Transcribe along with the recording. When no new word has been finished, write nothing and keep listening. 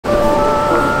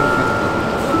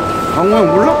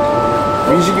장호형 몰라?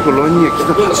 민식이가 러니에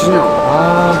기타 다치냐고.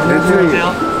 아,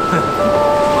 안녕하세요.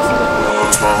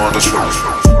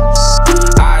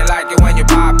 I like it when you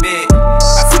pop it.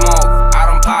 I smoke, I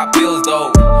don't pop pills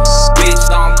though. Bitch,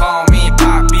 don't call me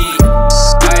Poppy.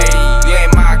 Hey, you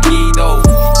ain't my key though.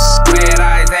 Red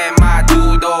eyes and my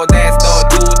dude though. That's the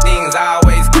two things I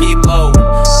always keep low.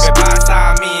 Que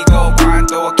pasa amigo,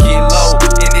 cuánto kilo.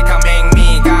 Indica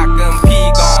me, 가끔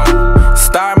피곤.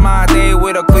 Start my day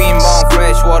with a clean bone,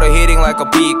 fresh water hitting like a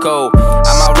pico.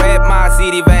 I'ma rep my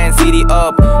city van, city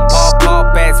up. Pop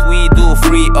up as we do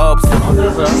free ups.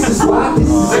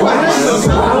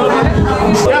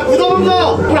 야,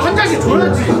 GooseBumps! 우리 한 잔씩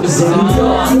줘야지.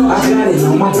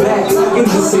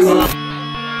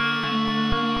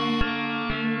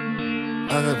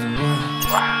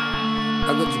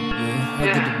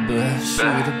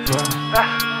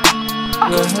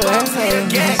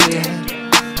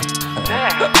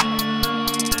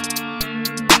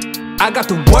 I got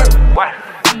the work.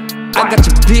 I got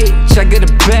your bitch, I get a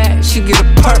bag, she get a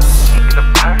purse.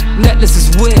 Necklace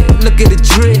is wet, look at the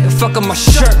drip, fuck up my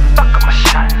shirt.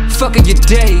 Fuck up your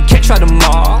day, can't try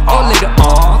tomorrow, or later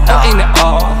on, or ain't it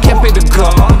all. Can't pay the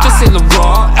guard, just say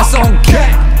Laurent, that's on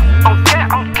gang.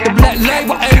 The black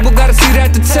label able, gotta see that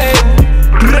at the table.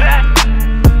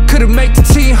 Could've made the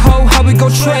team ho, how we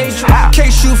gon' trade you?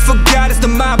 Case you forgot, it's the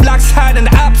mind blocks hot and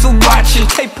the ops are watching.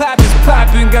 K-pop is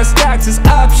popping, got stocks as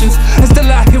options, and still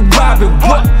out here robbing.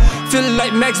 What? Feeling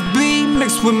like Max B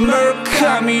mixed with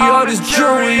Murakami. All this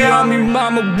jewelry on me,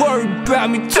 mama worried about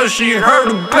me till she heard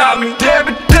about me. Damn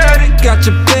it, daddy, got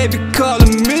your baby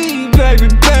calling me, baby,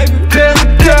 baby. Damn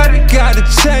it, daddy, got a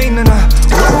chain and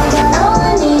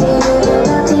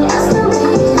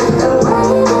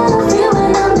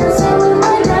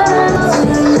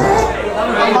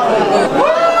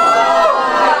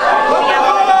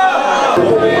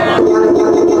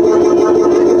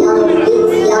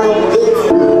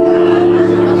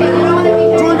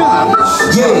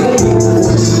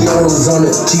on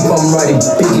the Jeep, I'm riding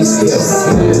big as hell.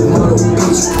 Model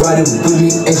bitch riding with me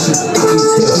and she thick as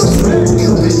hell.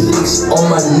 Cupid links on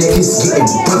my neck is getting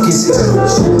big as hell.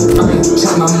 I ain't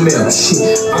check my mail,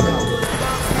 shit.